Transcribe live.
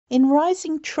In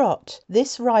rising trot,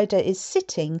 this rider is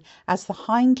sitting as the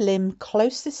hind limb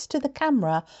closest to the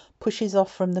camera pushes off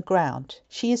from the ground.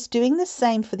 She is doing the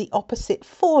same for the opposite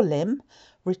forelimb,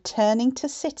 returning to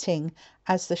sitting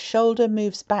as the shoulder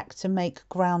moves back to make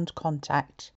ground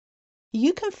contact.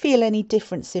 You can feel any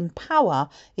difference in power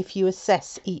if you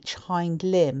assess each hind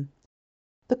limb.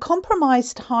 The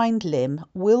compromised hind limb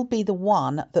will be the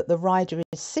one that the rider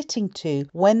is sitting to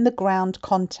when the ground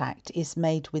contact is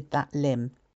made with that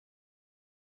limb.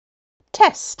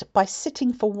 Test by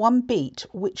sitting for one beat,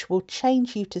 which will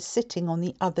change you to sitting on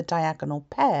the other diagonal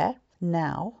pair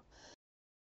now.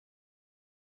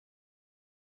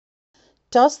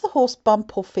 Does the horse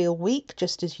bump or feel weak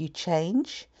just as you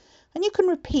change? And you can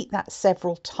repeat that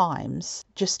several times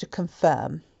just to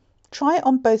confirm. Try it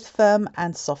on both firm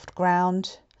and soft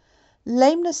ground.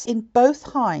 Lameness in both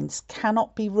hinds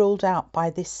cannot be ruled out by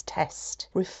this test.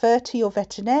 Refer to your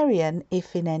veterinarian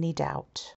if in any doubt.